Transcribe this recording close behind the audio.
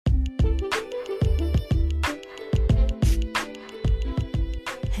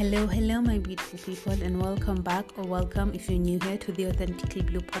Hello, my beautiful people, and welcome back, or welcome if you're new here to the Authentically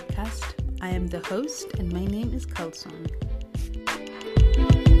Blue podcast. I am the host, and my name is Kalson.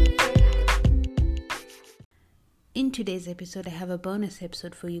 In today's episode, I have a bonus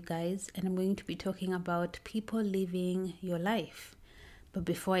episode for you guys, and I'm going to be talking about people living your life. But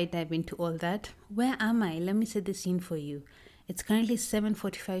before I dive into all that, where am I? Let me set the scene for you. It's currently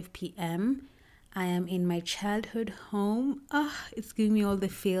 7:45 p.m. I am in my childhood home. It's giving me all the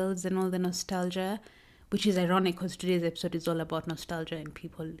feels and all the nostalgia, which is ironic because today's episode is all about nostalgia and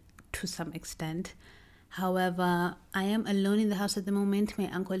people to some extent. However, I am alone in the house at the moment. My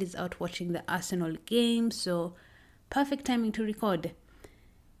uncle is out watching the Arsenal game, so perfect timing to record.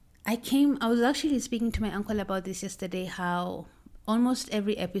 I was actually speaking to my uncle about this yesterday, how almost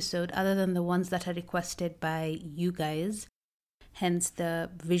every episode, other than the ones that are requested by you guys, hence the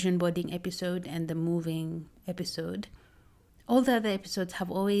vision boarding episode and the moving episode, all the other episodes have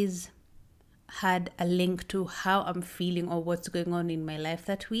always had a link to how I'm feeling or what's going on in my life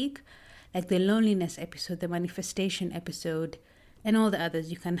that week. Like the loneliness episode, the manifestation episode, and all the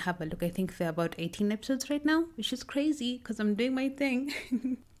others. You can have a look. I think there are about 18 episodes right now, which is crazy because I'm doing my thing.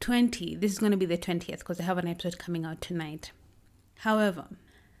 20. This is going to be the 20th because I have an episode coming out tonight. However,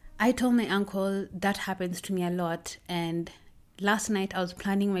 I told my uncle that happens to me a lot, and last night I was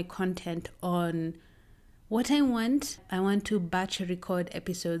planning my content on what I want. I want to batch record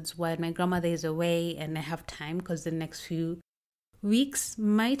episodes while my grandmother is away and I have time, because the next few weeks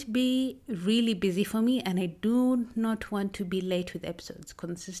might be really busy for me and I do not want to be late with episodes.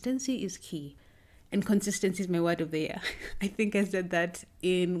 Consistency is key, and consistency is my word of the year. I think I said that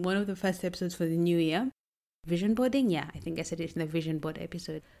in one of the first episodes for the new year. Vision boarding? Yeah, I think I said it in the vision board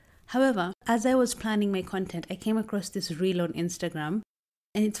episode. However, as I was planning my content, I came across this reel on Instagram.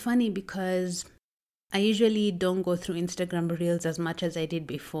 And it's funny because I usually don't go through Instagram reels as much as I did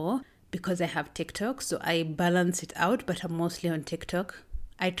before because I have TikTok. So I balance it out, but I'm mostly on TikTok.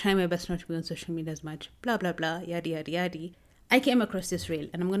 I try my best not to be on social media as much. Blah, blah, blah, yada, yada, yada. I came across this reel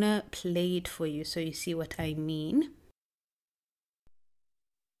and I'm going to play it for you so you see what I mean.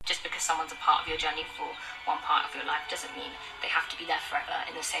 Just because someone's a part of your journey for one part of your life doesn't mean they have to be there forever,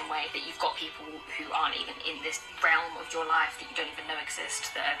 in the same way that you've got people who aren't even in this realm of your life that you don't even know exist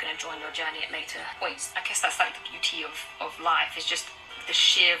that are going to join your journey at later points. I guess that's like the beauty of life, is just the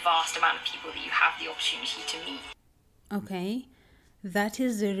sheer vast amount of people that you have the opportunity to meet. Okay, that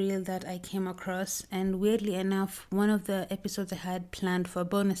is the reel that I came across, and weirdly enough, one of the episodes I had planned for a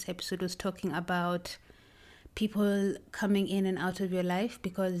bonus episode was talking about people coming in and out of your life,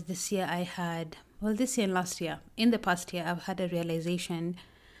 because this year and last year, in the past year, I've had a realization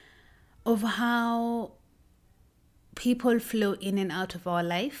of how people flow in and out of our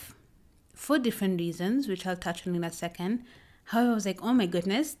life for different reasons, which I'll touch on in a second. However, I was like, oh my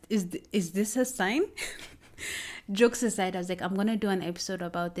goodness, is this a sign? Jokes aside, I was like, I'm going to do an episode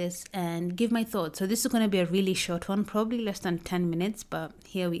about this and give my thoughts. So this is going to be a really short one, probably less than 10 minutes, but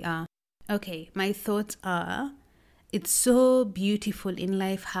here we are. Okay, my thoughts are, it's so beautiful in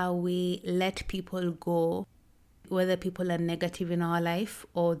life how we let people go, whether people are negative in our life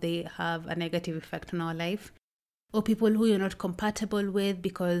or they have a negative effect on our life, or people who you're not compatible with.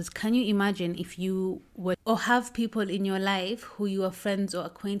 Because can you imagine if you were, or have people in your life who you are friends or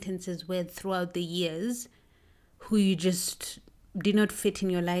acquaintances with throughout the years, who you just did not fit in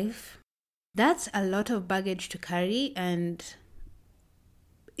your life? That's a lot of baggage to carry, and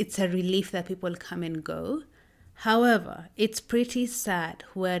it's a relief that people come and go. However, it's pretty sad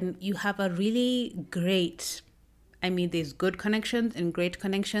when you have a really great, there's good connections and great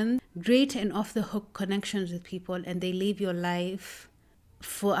connections, great and off the hook connections with people, and they leave your life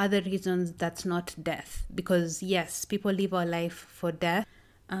for other reasons that's not death. Because yes, people leave our life for death.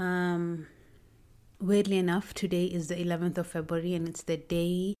 Weirdly enough, today is the 11th of February and it's the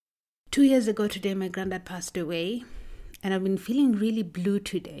day 2 years ago today my granddad passed away. And I've been feeling really blue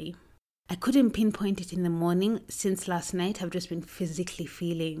today. I couldn't pinpoint it in the morning. Since last night, I've just been physically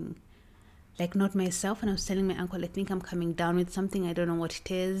feeling like not myself. And I was telling my uncle, I think I'm coming down with something. I don't know what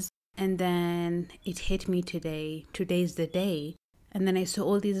it is. And then it hit me today. Today's the day. And then I saw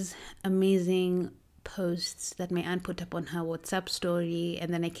all these amazing posts that my aunt put up on her WhatsApp story.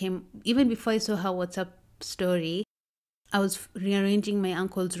 And then even before I saw her WhatsApp story, I was rearranging my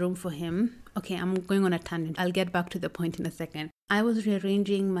uncle's room for him. Okay, I'm going on a tangent. I'll get back to the point in a second. I was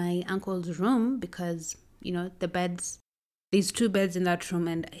rearranging my uncle's room because, the beds, there's 2 beds in that room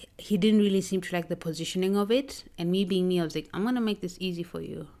and he didn't really seem to like the positioning of it. And me being me, I was like, I'm going to make this easy for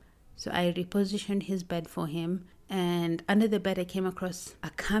you. So I repositioned his bed for him. And under the bed, I came across a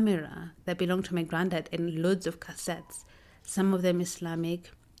camera that belonged to my granddad and loads of cassettes. Some of them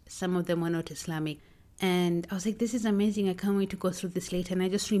Islamic, some of them were not Islamic. And I was like, this is amazing. I can't wait to go through this later. And I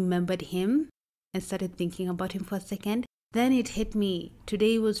just remembered him and started thinking about him for a second. Then it hit me.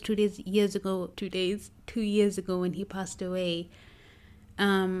 Today was 2 years ago when he passed away.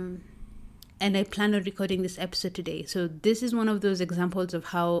 And I plan on recording this episode today. So this is one of those examples of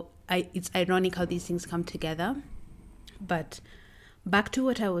how it's ironic how these things come together. But back to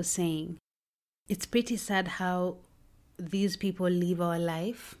what I was saying. It's pretty sad how these people leave our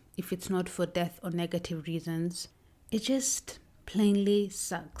life if it's not for death or negative reasons. It just plainly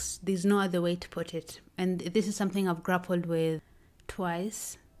sucks. There's no other way to put it. And this is something I've grappled with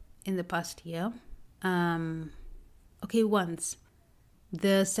twice in the past year. Once.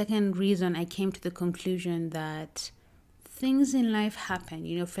 The second reason I came to the conclusion that things in life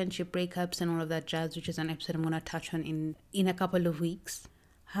happen, friendship breakups and all of that jazz, which is an episode I'm going to touch on in a couple of weeks.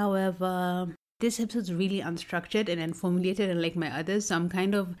 However, this episode's really unstructured and unformulated unlike my others, so I'm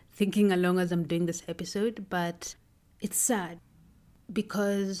kind of thinking along as I'm doing this episode, but it's sad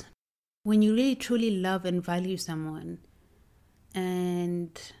because when you really truly love and value someone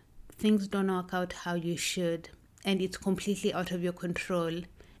and things don't work out how you should and it's completely out of your control,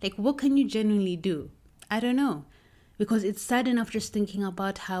 like what can you genuinely do? I don't know. Because it's sad enough just thinking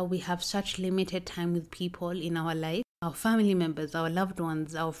about how we have such limited time with people in our life, our family members, our loved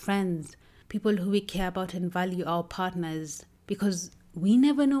ones, our friends, people who we care about and value, our partners, because we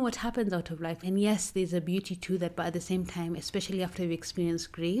never know what happens out of life. And yes, there's a beauty to that, but at the same time, especially after we experience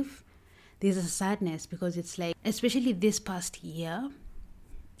grief, there's a sadness because it's like, especially this past year,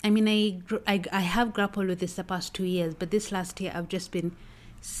 I mean, I have grappled with this the past 2 years, but this last year I've just been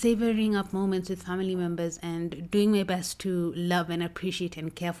savoring up moments with family members and doing my best to love and appreciate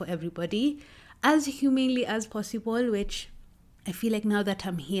and care for everybody as humanely as possible, which I feel like now that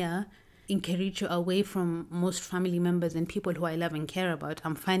I'm here in Kericho, away from most family members and people who I love and care about,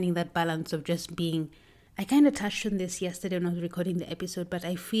 I'm finding that balance of just being, I kind of touched on this yesterday when I was recording the episode, but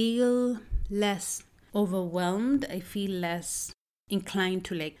I feel less overwhelmed. I feel less inclined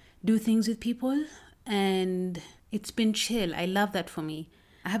to do things with people, and it's been chill. I love that for me.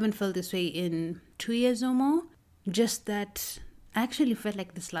 I haven't felt this way in 2 years or more. Just that I actually felt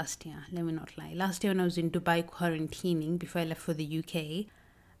like this last year. Let me not lie. Last year when I was in Dubai quarantining before I left for the UK,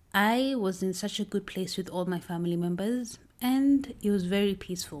 I was in such a good place with all my family members and it was very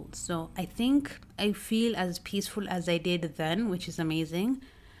peaceful. So I think I feel as peaceful as I did then, which is amazing.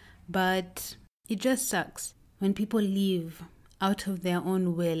 But it just sucks when people leave out of their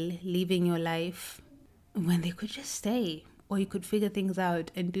own will, leaving your life when they could just stay. Or you could figure things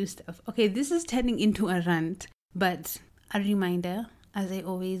out and do stuff. Okay, this is turning into a rant, but a reminder, as I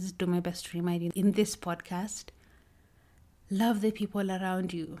always do my best to remind you in this podcast, love the people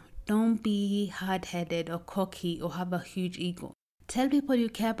around you. Don't be hard-headed or cocky or have a huge ego. Tell people you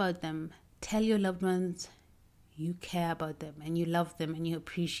care about them. Tell your loved ones you care about them and you love them and you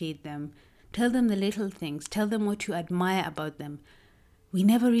appreciate them. Tell them the little things. Tell them what you admire about them. We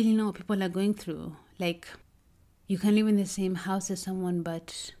never really know what people are going through. You can live in the same house as someone,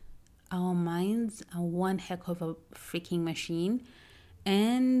 but our minds are one heck of a freaking machine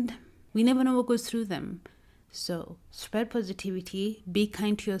and we never know what goes through them. So spread positivity, be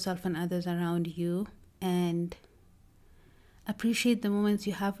kind to yourself and others around you, and appreciate the moments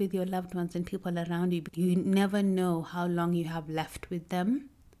you have with your loved ones and people around you. You never know how long you have left with them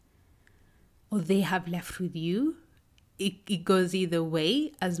or they have left with you. It goes either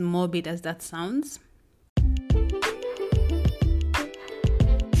way, as morbid as that sounds.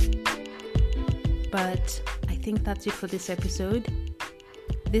 But I think that's it for this episode.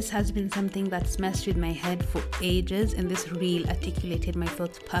 This has been something that's messed with my head for ages, and this reel articulated my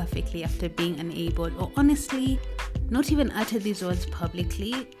thoughts perfectly after being unable, or honestly, not even utter these words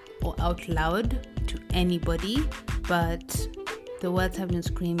publicly or out loud to anybody, but the words have been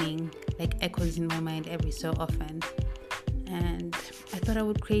screaming like echoes in my mind every so often. And I thought I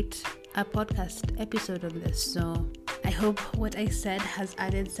would create a podcast episode on this, so I hope what I said has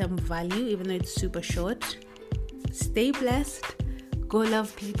added some value, even though it's super short. Stay blessed. Go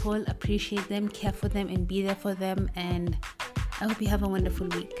love people, appreciate them, care for them, and be there for them. And I hope you have a wonderful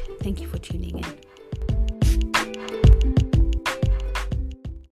week. Thank you for tuning in.